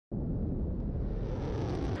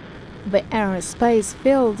The aerospace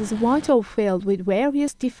field is a vital field with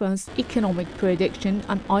various defense, economic prediction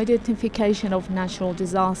and identification of natural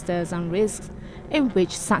disasters and risks in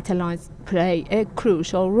which satellites play a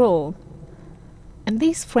crucial role. In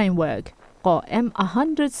this framework,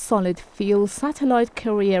 Qaem-100 solid-fuel satellite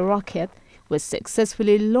carrier rocket was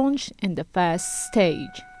successfully launched in the first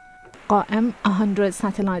stage. Qaem-100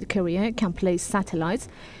 satellite carrier can place satellites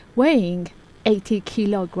weighing 80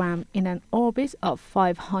 kg in an orbit of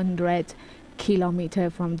 500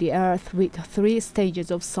 km from the Earth with 3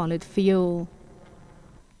 stages of solid fuel.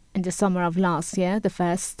 In the summer of last year, the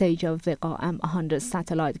first stage of the Qaem-100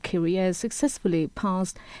 satellite carrier successfully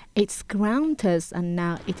passed its ground test, and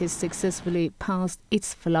now it has successfully passed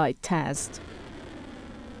its flight test.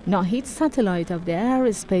 Nahid satellite of the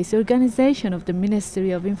Aerospace Organization of the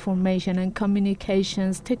Ministry of Information and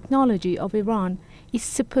Communications Technology of Iran is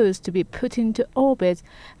supposed to be put into orbit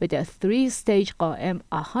with a 3-stage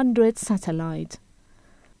Qaem-100 satellite.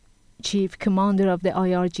 Chief Commander of the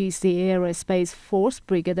IRGC Aerospace Force,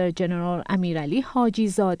 Brigadier General Amirali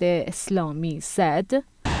Hajizadeh Islami said,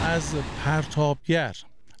 از پرتابگر،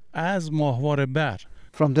 از ماهواره بر.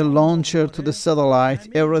 From the launcher to the satellite,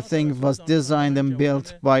 everything was designed and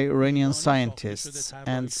built by Iranian scientists,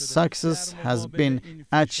 and success has been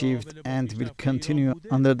achieved and will continue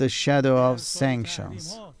under the shadow of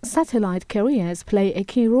sanctions. Satellite carriers play a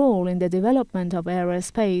key role in the development of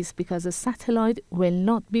aerospace because a satellite will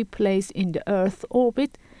not be placed in the Earth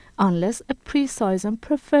orbit unless a precise and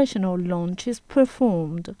professional launch is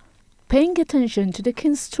performed. Paying attention to the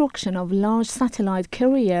construction of large satellite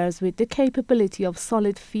carriers with the capability of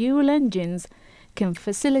solid fuel engines can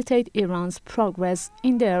facilitate Iran's progress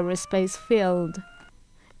in the aerospace field.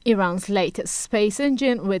 Iran's latest space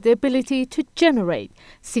engine, with the ability to generate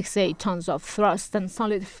 68 tons of thrust and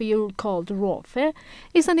solid fuel called Rafe,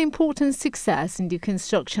 is an important success in the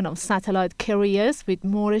construction of satellite carriers with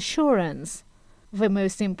more assurance. The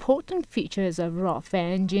most important features of Rafe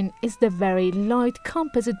engine is the very light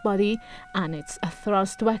composite body and its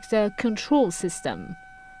thrust vector control system.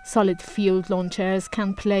 Solid fuel launchers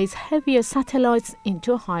can place heavier satellites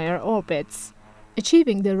into higher orbits.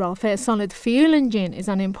 Achieving the Rafe solid fuel engine is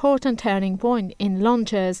an important turning point in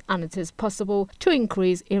launchers, and it is possible to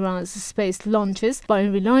increase Iran's space launches by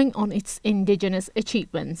relying on its indigenous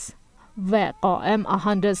achievements. The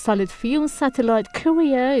Qaem-100 solid fuel satellite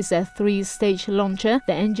carrier is a 3-stage launcher.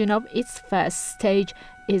 The engine of its first stage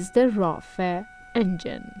is the Rafe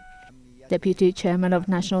engine. Deputy Chairman of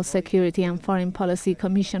National Security and Foreign Policy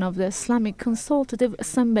Commission of the Islamic Consultative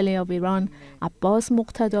Assembly of Iran, Abbas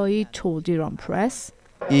Muqtadai, told Iran Press,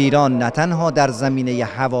 Iran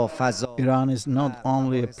is not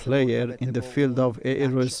only a player in the field of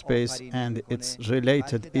aerospace and its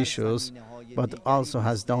related issues, but also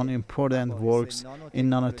has done important works in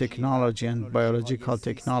nanotechnology and biological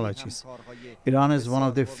technologies. Iran is one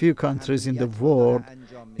of the few countries in the world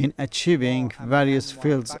in achieving various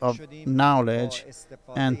fields of knowledge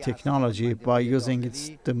and technology by using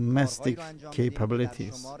its domestic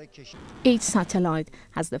capabilities. Each satellite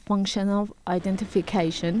has the function of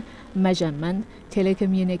identification, measurement,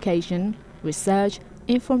 telecommunication, research,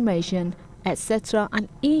 information, etc., and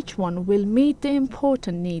each one will meet the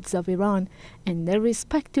important needs of Iran in their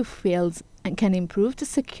respective fields and can improve the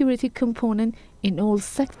security component in all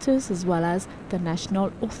sectors as well as the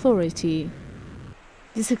national authority.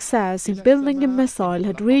 The success in building a missile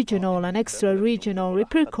had regional and extra-regional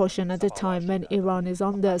repercussions at a time when Iran is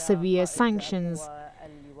under severe sanctions.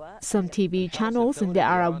 Some TV channels in the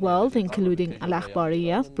Arab world, including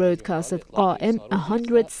Al-Akhbariyya, broadcasted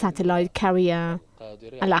Qaem-100 satellite carrier.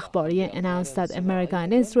 Al-Akhbariyya announced that America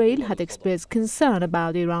and Israel had expressed concern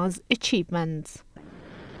about Iran's achievements.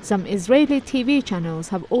 Some Israeli TV channels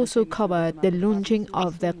have also covered the launching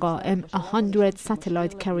of the Qaem-100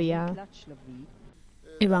 satellite carrier.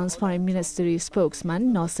 Iran's Foreign Ministry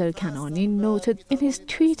spokesman Nasser Kanani noted in his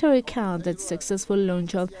Twitter account that successful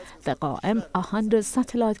launch of the Qaem-100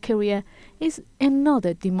 satellite carrier is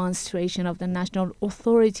another demonstration of the national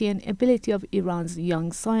authority and ability of Iran's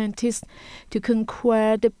young scientists to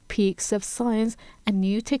conquer the peaks of science and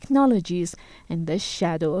new technologies in the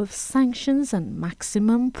shadow of sanctions and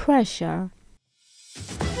maximum pressure.